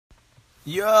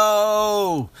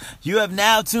Yo, you have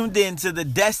now tuned in to the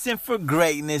Destined for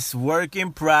Greatness Work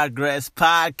in Progress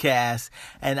podcast,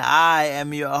 and I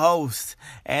am your host,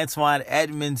 Antoine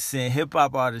Edmondson,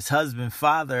 hip-hop artist, husband,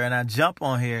 father, and I jump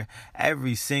on here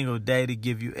every single day to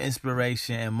give you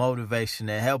inspiration and motivation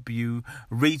to help you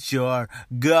reach your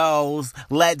goals.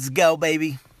 Let's go,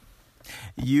 baby.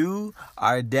 You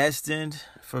are destined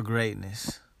for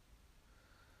greatness.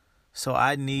 So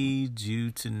I need you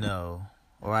to know,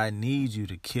 or I need you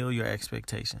to kill your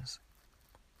expectations.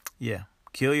 Yeah,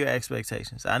 kill your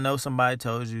expectations. I know somebody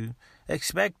told you,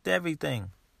 expect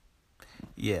everything.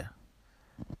 Yeah.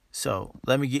 So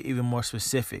let me get even more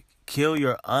specific. Kill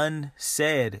your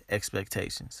unsaid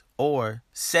expectations, or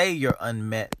say your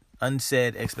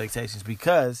unsaid expectations,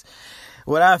 because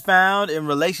what I found in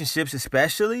relationships,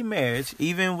 especially marriage,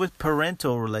 even with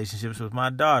parental relationships with my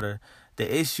daughter,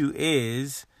 the issue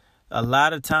is a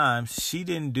lot of times she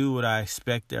didn't do what I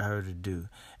expected her to do.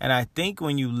 And I think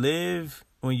when you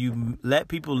let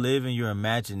people live in your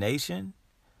imagination,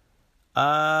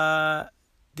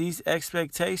 these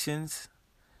expectations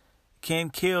can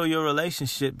kill your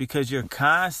relationship, because you're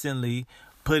constantly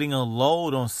putting a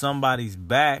load on somebody's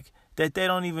back that they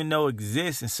don't even know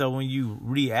exists. And so when you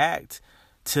react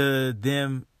to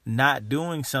them not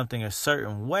doing something a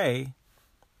certain way,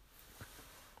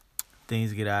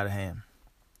 things get out of hand.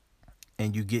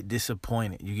 And you get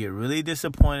disappointed. You get really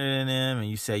disappointed in them, and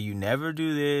you say you never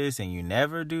do this and you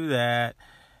never do that.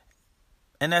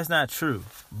 And that's not true.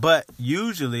 But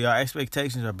usually our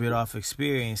expectations are built off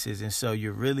experiences, and so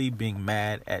you're really being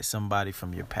mad at somebody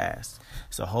from your past.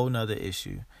 It's a whole nother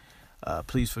issue.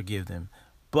 Please forgive them.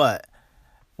 But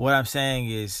what I'm saying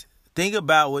is, think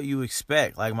about what you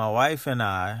expect. Like, my wife and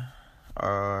I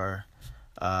are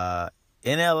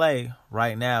in LA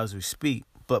right now as we speak.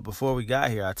 But before we got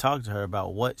here, I talked to her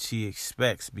about what she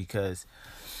expects, because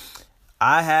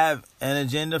I have an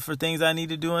agenda for things I need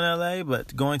to do in LA,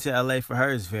 but going to LA for her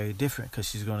is very different, because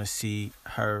she's going to see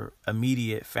her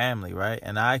immediate family, right?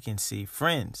 And I can see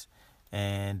friends.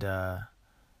 And I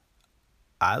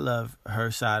love her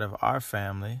side of our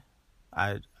family.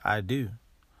 I do.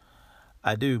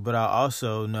 But I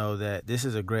also know that this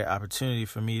is a great opportunity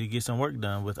for me to get some work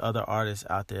done with other artists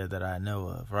out there that I know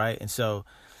of, right? And so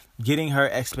getting her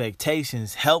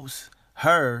expectations helps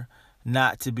her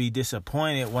not to be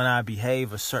disappointed when I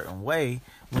behave a certain way,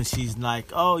 when she's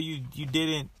like, oh, you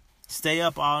didn't stay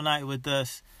up all night with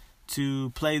us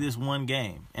to play this one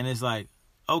game. And it's like,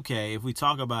 okay, if we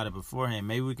talk about it beforehand,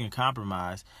 maybe we can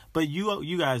compromise. But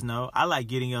you guys know, I like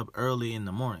getting up early in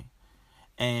the morning.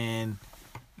 And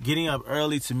getting up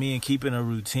early to me and keeping a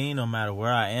routine no matter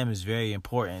where I am is very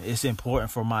important. It's important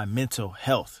for my mental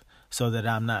health, so that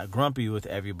I'm not grumpy with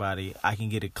everybody. I can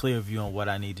get a clear view on what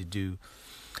I need to do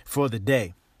for the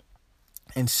day.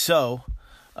 And so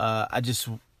I just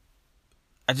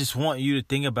want you to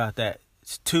think about that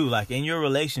too. Like, in your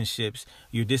relationships,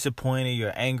 you're disappointed,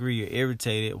 you're angry, you're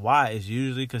irritated. Why? It's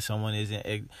usually because someone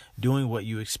isn't doing what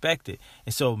you expected.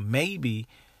 And so maybe,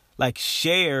 like,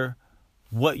 share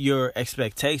what your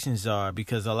expectations are,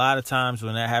 because a lot of times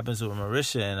when that happens with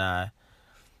Marisha and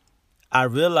I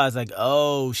realize, like,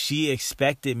 oh, she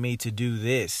expected me to do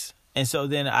this. And so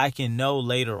then I can know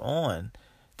later on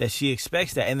that she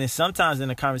expects that. And then sometimes in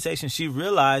the conversation, she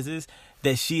realizes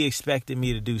that she expected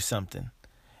me to do something.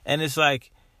 And it's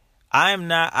like,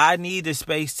 I need the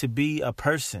space to be a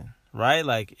person, right?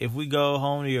 Like, if we go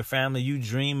home to your family, you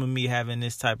dream of me having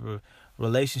this type of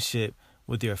relationship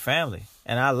with your family.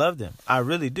 And I love them. I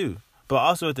really do. But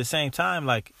also at the same time,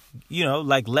 like,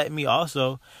 let me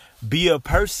also be a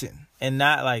person. And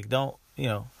not, like, don't,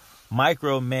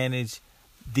 micromanage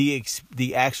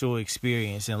the actual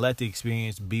experience, and let the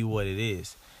experience be what it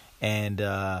is. And,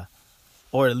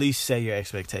 or at least say your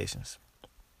expectations.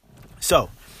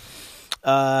 So,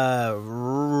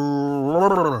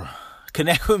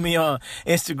 connect with me on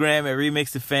Instagram at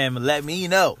Remix the Fam. And let me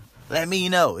know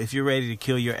if you're ready to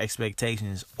kill your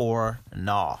expectations or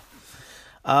nah.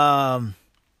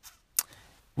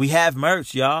 We have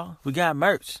merch, y'all. We got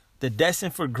merch. The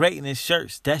Destined for Greatness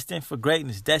shirts. Destined for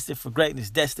Greatness. Destined for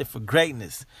Greatness. Destined for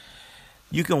Greatness.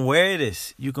 You can wear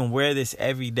this. You can wear this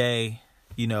every day,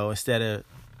 instead of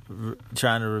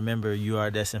trying to remember you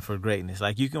are destined for greatness.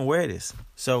 Like, you can wear this.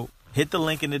 So hit the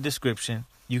link in the description.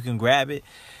 You can grab it.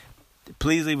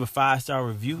 Please leave a 5-star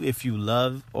review if you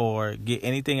love or get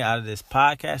anything out of this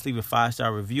podcast. Leave a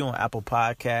 5-star review on Apple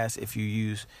Podcasts if you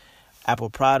use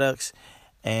Apple products.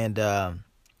 And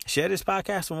share this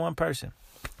podcast with one person.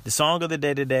 The song of the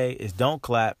day today is Don't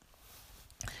Clap.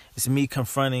 It's me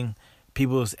confronting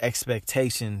people's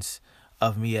expectations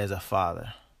of me as a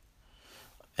father.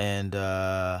 And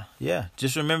yeah,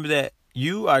 just remember that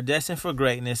you are destined for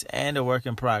greatness and a work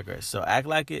in progress. So act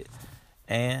like it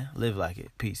and live like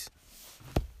it. Peace.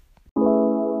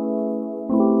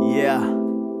 Yeah.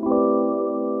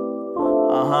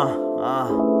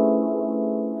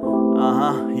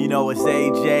 You know it's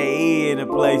AJE in the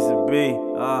place to be.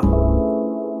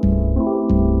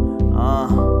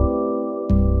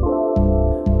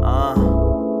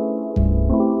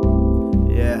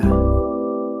 Yeah.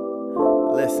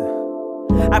 Listen.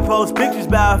 I post pictures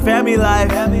about family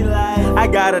life. I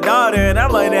got a daughter and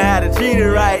I'm learning how to treat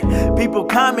her right. People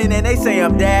comment and they say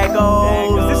I'm dad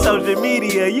goals. This social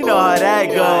media, you know how that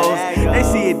goes. They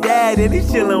see a dad and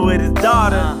he's chilling with his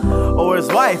daughter or his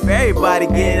wife. Everybody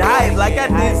getting hyped like I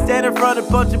did. Stand in front of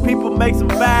a bunch of people, make some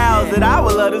vows that I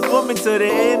will love this woman to the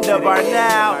end of our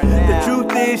now. The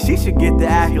truth is she should get the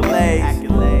accolades,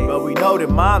 but we know that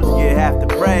moms get half the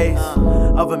praise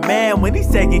of a man when he's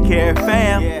taking care of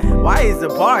fam. Why is the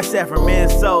bar set for men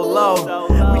so low?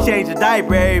 We change a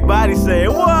diaper, everybody say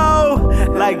whoa,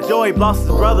 like Joey lost his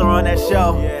brother on that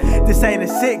show. This ain't a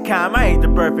sitcom, I ain't the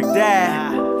perfect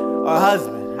dad or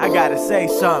husband, I gotta say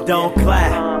something. Don't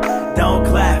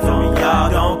clap for me, y'all,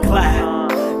 don't clap.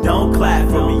 Don't clap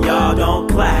for me, y'all, don't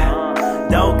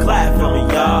clap. Don't clap for me,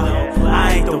 y'all.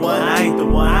 I ain't the one, I ain't the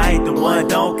one, I ain't the one.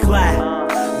 Don't clap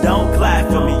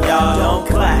for me, y'all, don't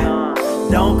clap.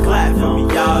 Don't clap for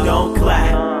me, y'all, don't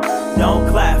clap. Don't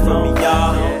clap for me,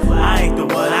 y'all. I ain't the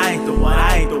one, I ain't the one,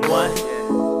 I ain't the one.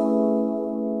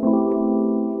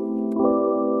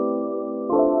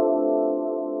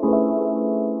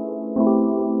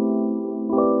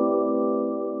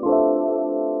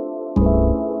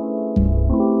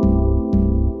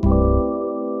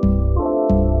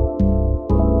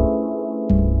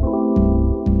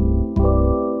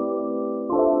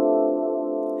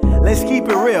 Let's keep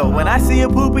it real, when I see a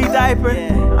poopy diaper,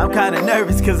 I'm kinda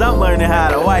nervous cause I'm learning how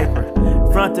to wipe her.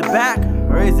 Front to back,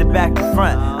 or is it back to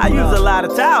front? I use a lot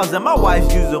of towels and my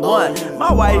wife's using one.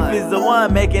 My wife is the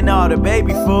one making all the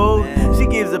baby food. She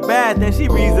gives a bath and she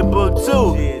reads a book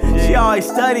too. She always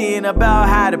studying about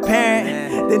how to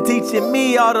parent, then teaching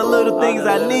me all the little things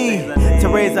I need to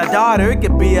raise our daughter. It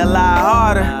could be a lot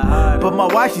harder, but my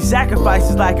wife, she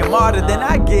sacrifices like a martyr. Then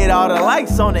I get all the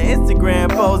likes on the Instagram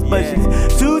post, but she's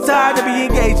too tired to be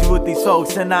engaging with these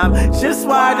folks. And I'm just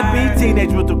wired to be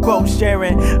teenage with the quote,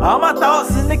 sharing all my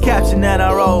thoughts in the caption that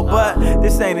I wrote. But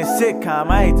this ain't a sitcom,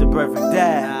 I ain't the perfect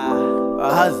dad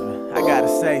or husband, I gotta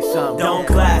say something. Don't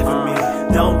clap for me,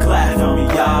 don't clap for me,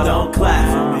 y'all, don't clap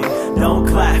for me. Don't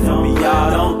clap for me, y'all,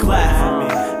 don't clap for me.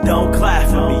 Don't clap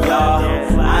for me,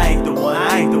 y'all. I ain't the one,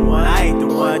 I ain't the one, I ain't the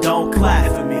one. Don't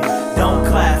clap for me. Don't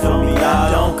clap for me,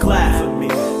 y'all, don't clap for me.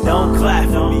 Don't clap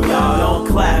for me, y'all, don't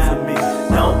clap for me.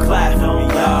 Don't clap for me,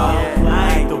 y'all.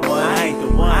 I ain't the one, I ain't the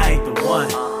one, I ain't the one.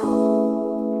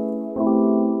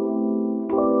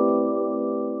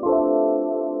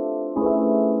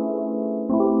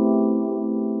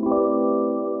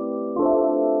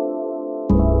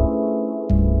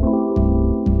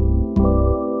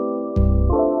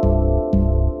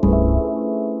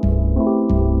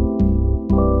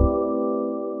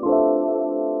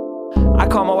 I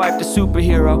call my wife the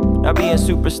superhero. Not being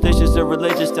superstitious or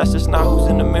religious, that's just not who's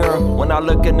in the mirror. When I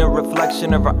look in the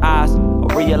reflection of her eyes,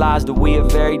 I realize that we are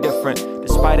very different,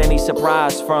 despite any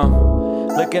surprise from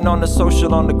looking on the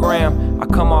social, on the gram. I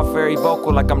come off very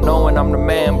vocal like I'm knowing I'm the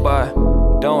man, but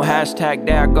don't hashtag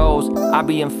there goes. I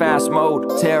be in fast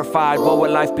mode, terrified. What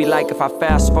would life be like if I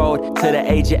fast forward to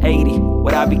the age of 80?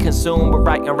 Would I be consumed with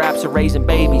writing raps or raising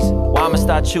babies? Why must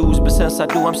I choose? But since I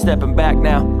do, I'm stepping back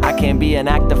now. I can't be an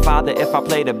active father if I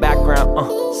play the background.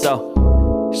 So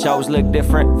shows look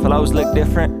different, flows look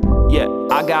different. Yeah,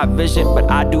 I got vision,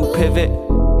 but I do pivot,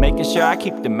 making sure I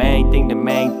keep the main thing the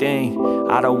main thing.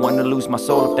 I don't want to lose my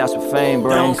soul if that's what fame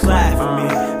brings. Don't clap for me,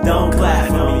 don't clap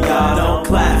for me, y'all, don't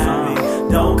clap for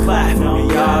me. Don't clap for me,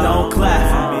 y'all, don't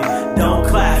clap for me. Don't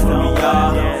clap for me,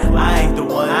 y'all.